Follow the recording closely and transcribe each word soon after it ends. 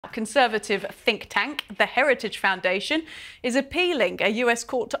conservative think tank, the Heritage Foundation, is appealing a US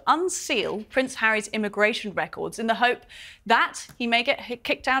court to unseal Prince Harry's immigration records in the hope that he may get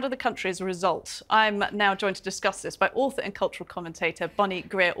kicked out of the country as a result. I'm now joined to discuss this by author and cultural commentator Bonnie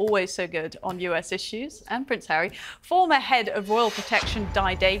Greer, always so good on US issues, and Prince Harry. Former head of Royal Protection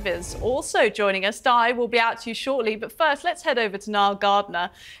Dai Davies also joining us. Dai will be out to you shortly, but first let's head over to Niall Gardner,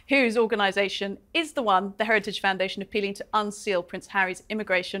 whose organisation is the one, the Heritage Foundation, appealing to unseal Prince Harry's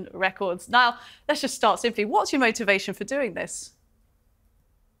immigration records. Niall, let's just start simply. What's your motivation for doing this?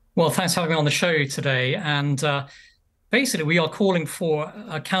 Well, thanks for having me on the show today. And basically, we are calling for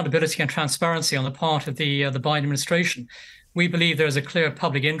accountability and transparency on the part of the Biden administration. We believe there is a clear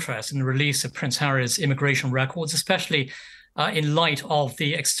public interest in the release of Prince Harry's immigration records, especially in light of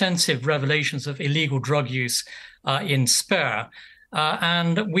the extensive revelations of illegal drug use in Spare.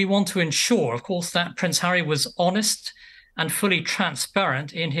 And we want to ensure, of course, that Prince Harry was honest and fully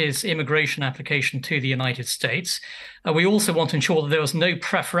transparent in his immigration application to the United States. We also want to ensure that there was no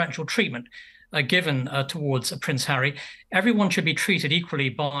preferential treatment given towards Prince Harry. Everyone should be treated equally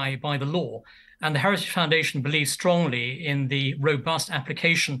by the law. And the Heritage Foundation believes strongly in the robust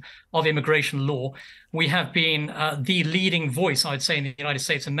application of immigration law. We have been the leading voice, I'd say, in the United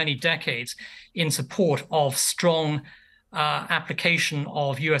States for many decades in support of strong application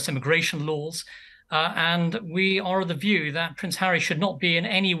of US immigration laws. And we are of the view that Prince Harry should not be in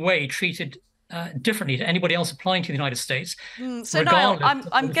any way treated differently to anybody else applying to the United States, so Niall, I'm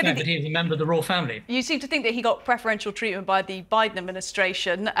of the getting fact that he is a member of the royal family. You seem to think that he got preferential treatment by the Biden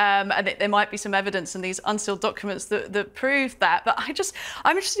administration, and that there might be some evidence in these unsealed documents that prove that. But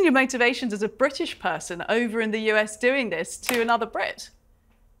I'm interested in your motivations as a British person over in the US doing this to another Brit.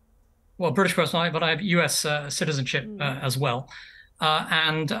 Well, British person, but I have US citizenship as well.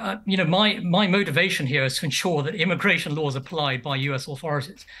 You know, my motivation here is to ensure that immigration laws applied by US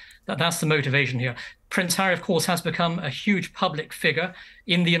authorities. That's the motivation here. Prince Harry, of course, has become a huge public figure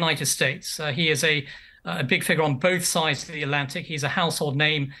in the United States. He is a big figure on both sides of the Atlantic. He's a household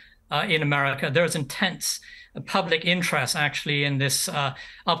name in America. There is intense public interest, actually, in this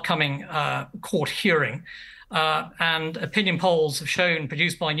upcoming court hearing. And opinion polls have shown,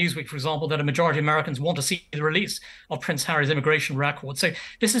 produced by Newsweek, for example, that a majority of Americans want to see the release of Prince Harry's immigration record. So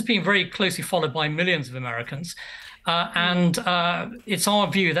this is being very closely followed by millions of Americans. It's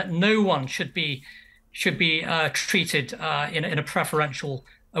our view that no one should be treated in a preferential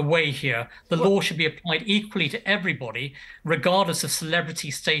way here. The law should be applied equally to everybody, regardless of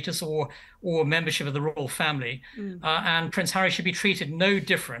celebrity status or membership of the royal family. And Prince Harry should be treated no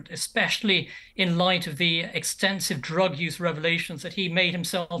different, especially in light of the extensive drug use revelations that he made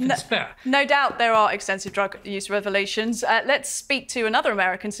himself in Spare. No doubt there are extensive drug use revelations. Let's speak to another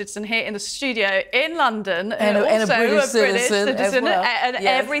American citizen here in the studio in London, and also a British citizen as well. And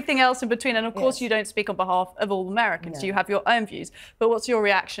everything else in between. And of course, you don't speak on behalf of all Americans. You have your own views. But what's your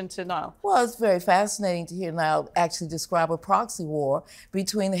reaction to Niall? Well, it's very fascinating to hear Niall actually describe a proxy war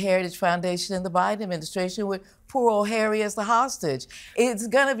between the Heritage Foundation and the Biden administration with poor old Harry as the hostage. It's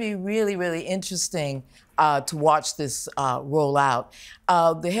going to be really, really interesting to watch this roll out.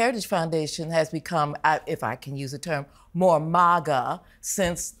 The Heritage Foundation has become, if I can use the term, more MAGA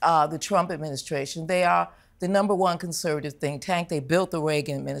since the Trump administration. They are the #1 conservative think tank. They built the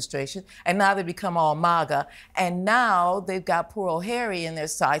Reagan administration, and now they become all MAGA. And now they've got poor old Harry in their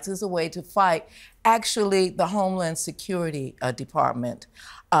sights as a way to fight, actually, the Homeland Security Department,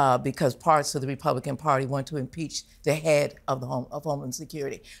 because parts of the Republican Party want to impeach the head of Homeland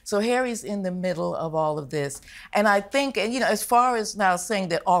Security. So Harry's in the middle of all of this. And I think, and you know, as far as now saying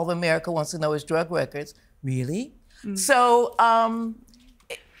that all of America wants to know his drug records, really? So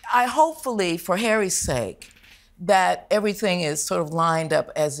I hopefully, for Harry's sake, that everything is sort of lined up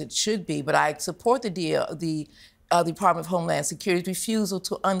as it should be, but I support the Department of Homeland Security's refusal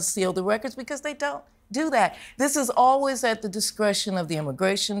to unseal the records because they don't do that. This is always at the discretion of the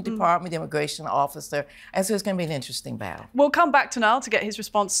Immigration Department, the immigration officer, and so it's going to be an interesting battle. We'll come back to Niall to get his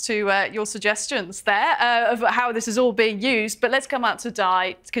response to your suggestions there of how this is all being used, but let's come out to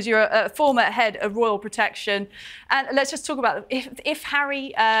Dai, because you're a former head of Royal Protection, and let's just talk about if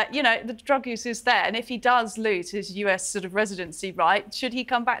Harry, you know, the drug use is there, and if he does lose his US sort of residency right, should he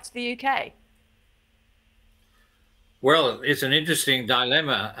come back to the UK? Well, it's an interesting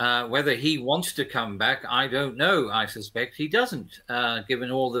dilemma. Whether he wants to come back, I don't know. I suspect he doesn't,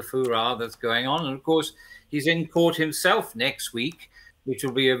 given all the furore that's going on. And of course, he's in court himself next week, which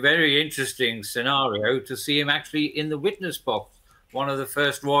will be a very interesting scenario to see him actually in the witness box. One of the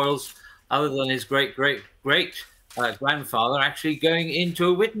first royals, other than his great-great-great grandfather, actually going into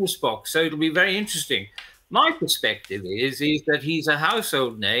a witness box. So it'll be very interesting. My perspective is that he's a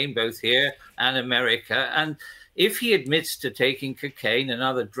household name both here and America, and if he admits to taking cocaine and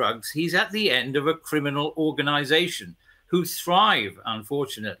other drugs, he's at the end of a criminal organization who thrive,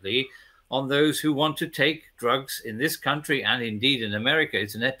 unfortunately, on those who want to take drugs in this country and indeed in America.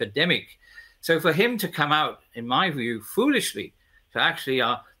 It's an epidemic. So for him to come out, in my view, foolishly, to actually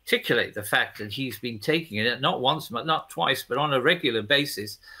articulate the fact that he's been taking it not once, but not twice, but on a regular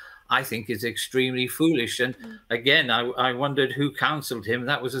basis, I think is extremely foolish. And again, I wondered who counselled him.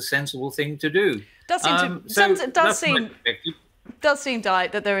 That was a sensible thing to do. It does seem, Dai,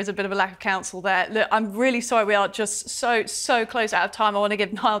 that there is a bit of a lack of counsel there. Look, I'm really sorry we are just so close out of time. I want to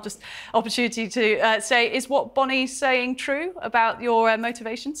give Niall just opportunity to say, is what Bonnie's saying true about your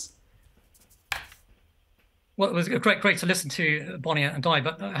motivations? Well, it was great to listen to Bonnie and Dai,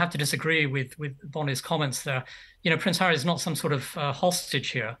 but I have to disagree with Bonnie's comments there. You know, Prince Harry is not some sort of hostage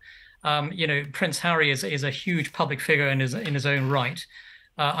here. You know, Prince Harry is a huge public figure in his own right.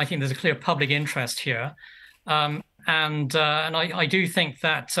 I think there's a clear public interest here. And I do think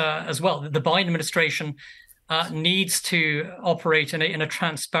that as well, the Biden administration needs to operate in a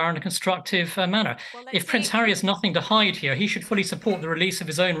transparent and constructive manner. Well, if Prince Harry has nothing to hide here, he should fully support the release of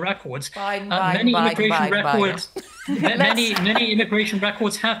his own records. Many immigration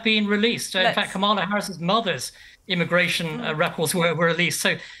records have been released. In fact, Kamala Harris's mother's immigration records were released.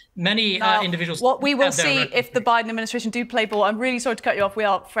 So many individuals. What we will see if the Biden administration do play ball. I'm really sorry to cut you off. We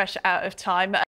are fresh out of time.